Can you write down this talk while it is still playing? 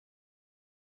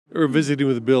We're visiting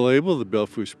with Bill Abell, the Belle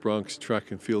Fourche Bronx track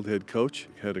and field head coach.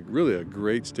 Had really a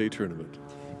great state tournament.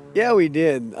 Yeah, we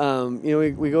did.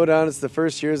 We go down. It's the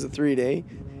first year as a 3-day.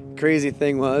 Crazy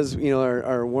thing was,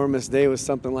 our warmest day was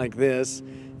something like this,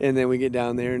 and then we get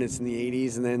down there and it's in the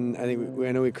 80s, and then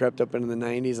I know we crept up into the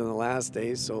 90s on the last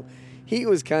day. So heat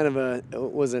was kind of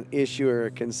was an issue or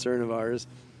a concern of ours.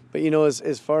 But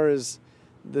as far as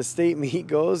the state meet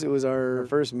goes, it was our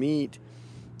first meet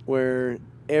where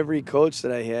every coach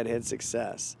that I had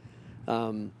success.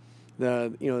 Starting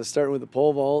with the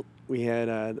pole vault, we had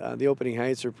the opening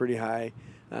heights were pretty high.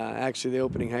 Actually, the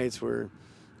opening heights were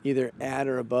either at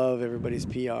or above everybody's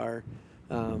PR.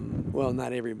 Well,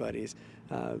 not everybody's,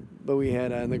 but we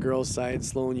had on the girls' side,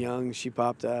 Sloan Young. She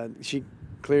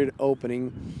cleared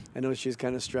opening. I know she was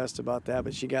kind of stressed about that,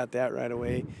 but she got that right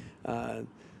away.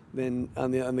 Then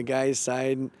on the guys'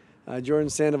 side, Jordan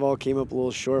Sandoval came up a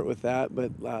little short with that,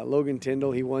 but Logan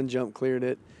Tyndall, he one jump cleared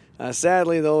it.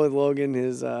 Sadly, though, with Logan,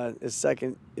 his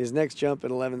next jump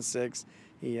at 11.6,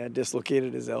 he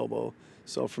dislocated his elbow.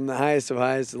 So from the highest of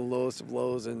highs to the lowest of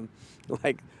lows in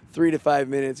like 3 to 5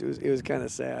 minutes, it was kind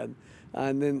of sad.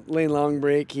 And then Lane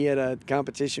Longbreak, he had a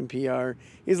competition PR.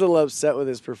 He's a little upset with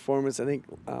his performance. I think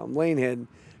Lane had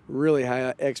really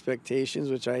high expectations,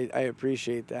 which I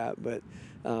appreciate that. But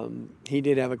he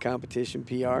did have a competition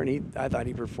PR, and I thought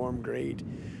he performed great.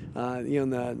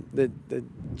 The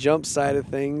jump side of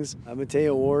things,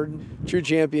 Mateo Ward, true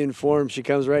champion form. She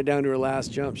comes right down to her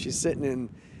last jump. She's sitting in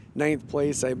 9th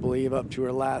place, I believe, up to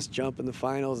her last jump in the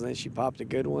finals, and then she popped a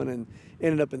good one and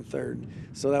ended up in 3rd.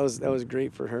 So that was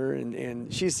great for her,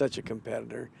 and she's such a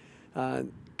competitor.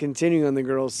 Continuing on the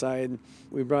girls' side,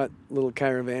 we brought little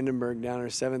Kyra Vandenberg down, our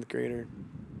 7th grader.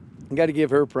 Got to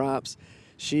give her props.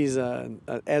 She's as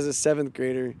a 7th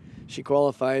grader, she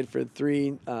qualified for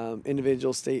 3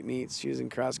 individual state meets. She was in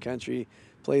cross country,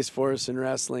 placed for us in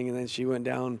wrestling, and then she went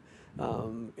down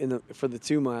for the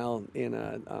 2-mile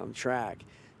in track.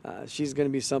 She's going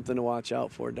to be something to watch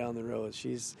out for down the road.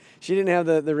 She didn't have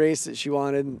the race that she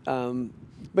wanted,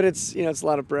 but it's a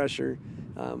lot of pressure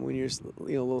when you're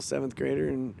a little 7th grader,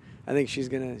 and I think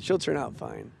she'll turn out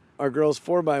fine. Our girls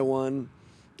 4x1.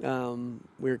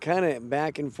 We were kind of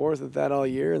back and forth with that all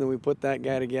year, and then we put that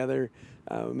guy together.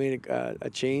 We made a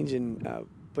change and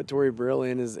put Tori Brill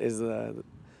in as the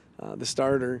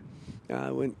starter.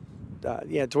 Tori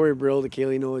Brill to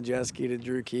Kaylee Nowajewski to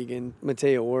Drew Keegan,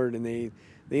 Mateo Ward, and they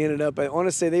ended up. I want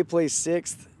to say they placed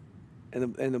 6th,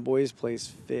 and the boys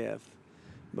placed 5th.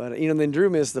 But then Drew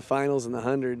missed the finals in the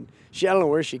 100. I don't know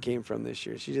where she came from this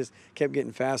year. She just kept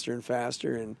getting faster and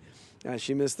faster, and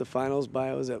she missed the finals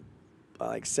by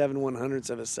like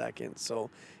 7/100ths of a second. So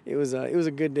it was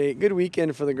a good day, good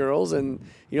weekend for the girls. And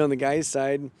on the guys'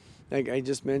 side, like I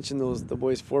just mentioned, the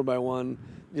boys 4x1,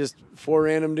 just 4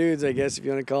 random dudes, I guess if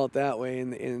you want to call it that way.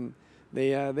 And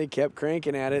they kept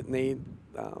cranking at it, and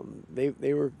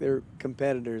they're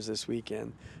competitors this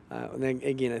weekend. And then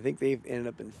again, I think they ended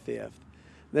up in 5th.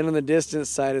 Then on the distance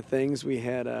side of things, we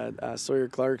had Sawyer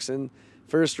Clarkson.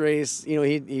 First race,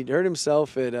 he'd hurt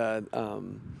himself at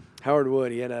Howard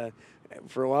Wood. He had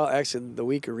for a while, actually, the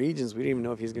week of regions, we didn't even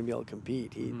know if he was going to be able to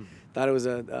compete. He thought it was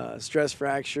a stress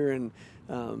fracture, and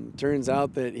turns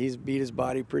out that he's beat his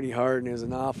body pretty hard, and there's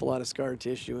an awful lot of scar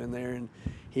tissue in there. And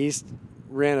he's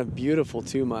ran a beautiful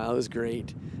 2-mile. It was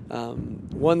great.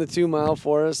 Won the 2-mile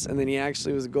for us, and then he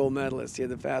actually was a gold medalist. He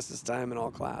had the fastest time in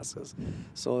all classes.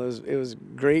 So it was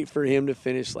great for him to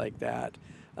finish like that,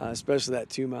 especially that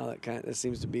 2-mile. That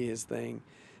seems to be his thing,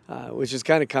 which is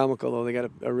kind of comical, though. They got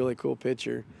a really cool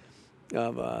picture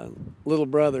of little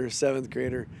brother, 7th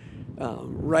grader.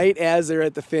 Right as they're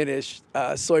at the finish,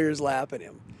 Sawyer's lapping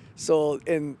him. So,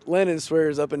 and Lennon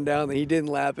swears up and down that he didn't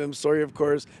lap him. Sawyer, of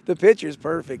course, the picture's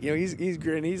perfect. He's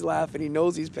grinning, he's laughing, he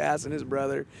knows he's passing his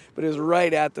brother, but it was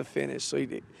right at the finish. So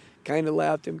he kind of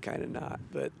lapped him, kind of not.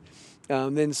 But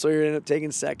then Sawyer ended up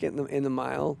taking 2nd in the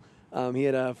mile. He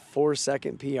had a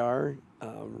 4-second PR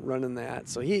running that.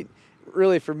 So he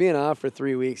really, for being off for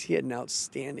 3 weeks, he had an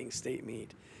outstanding state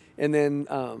meet. And then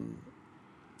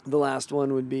the last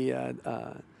one would be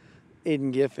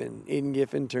Aiden Giffen. Aiden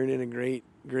Giffen turned in a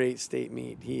great state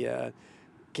meet. He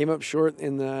came up short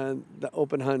in the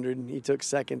open 100. He took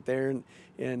 2nd there,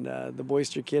 and the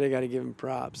Boyster kid, I got to give him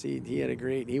props. He had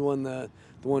he won the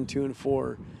 1, 2, and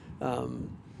 4. So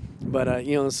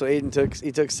Aiden took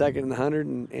 2nd in the 100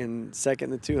 and 2nd in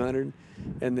the 200,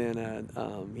 and then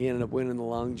he ended up winning the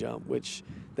long jump, which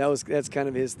that's kind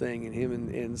of his thing. And him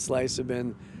and Slice have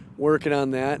been working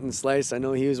on that. And Slice, I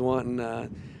know he was wanting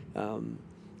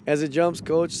as a jumps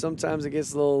coach, sometimes it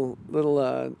gets a little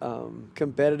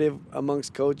competitive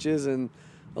amongst coaches, and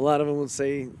a lot of them would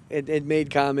say it made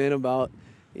comment about,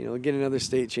 get another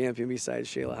state champion besides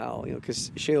Shayla Howell,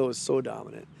 because Shayla was so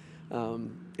dominant.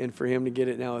 And for him to get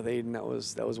it now with Aiden,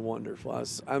 that was wonderful.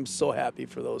 I'm so happy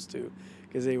for those two,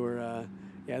 because they were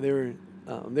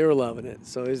loving it.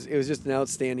 So it was just an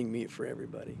outstanding meet for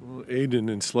everybody. Well,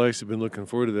 Aiden and Slice have been looking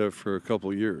forward to that for a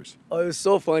couple of years. Oh, it was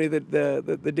so funny that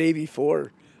the day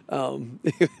before,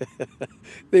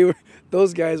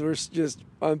 those guys were just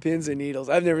on pins and needles.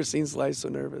 I've never seen Slice so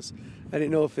nervous. I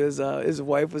didn't know if his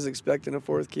wife was expecting a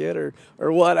fourth kid or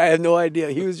what. I had no idea.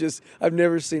 I've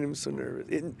never seen him so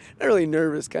nervous. Not really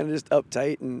nervous, kind of just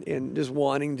uptight and just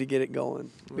wanting to get it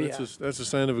going. Well, that's a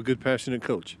sign of a good, passionate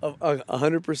coach.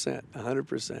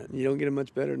 100%. You don't get it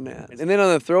much better than that. And then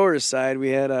on the throwers side, we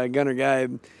had Gunnar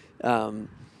Geib. I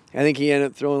think he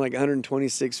ended up throwing like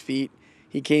 126 feet.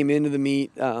 He came into the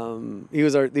meet. He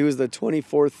was the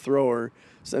 24th thrower.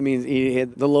 So that means he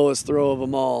had the lowest throw of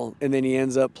them all, and then he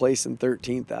ends up placing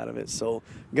 13th out of it. So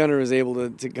Gunnar was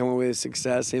able to come away with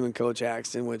success, him and Coach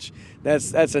Haxton, which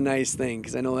that's a nice thing,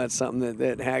 because I know that's something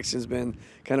that Haxton's been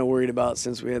kind of worried about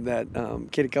since we had that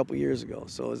kid a couple years ago.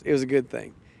 So it was a good thing.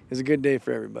 It was a good day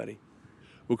for everybody.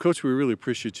 Well, Coach, we really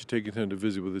appreciate you taking time to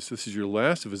visit with us. This is your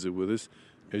last visit with us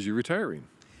as you're retiring.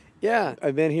 Yeah,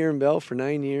 I've been here in Belle for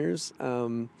 9 years.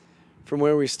 From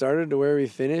where we started to where we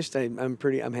finished, I'm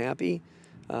happy.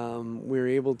 We were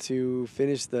able to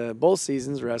finish both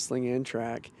seasons, wrestling and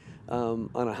track, on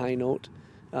a high note.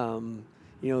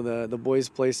 The boys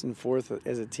placed in fourth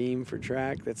as a team for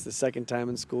track. That's the second time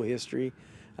in school history.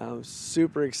 I'm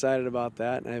super excited about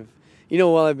that. And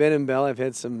while I've been in Belle, I've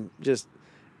had some just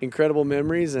incredible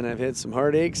memories, and I've had some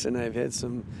heartaches, and I've had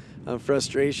some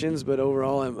frustrations. But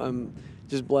overall, I'm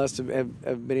just blessed to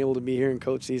have been able to be here and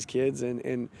coach these kids.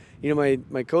 And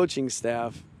my coaching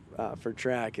staff for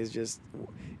track is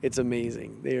it's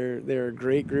amazing. They're a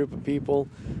great group of people.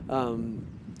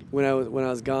 When I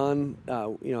was gone,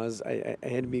 I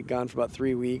had to be gone for about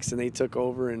 3 weeks, and they took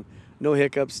over, and no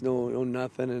hiccups, no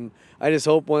nothing. And I just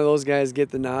hope one of those guys get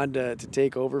the nod to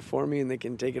take over for me, and they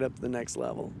can take it up to the next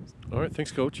level. All right,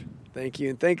 thanks, Coach. Thank you,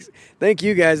 and thank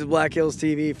you guys at Black Hills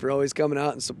TV for always coming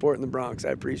out and supporting the Bronx. I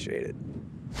appreciate it.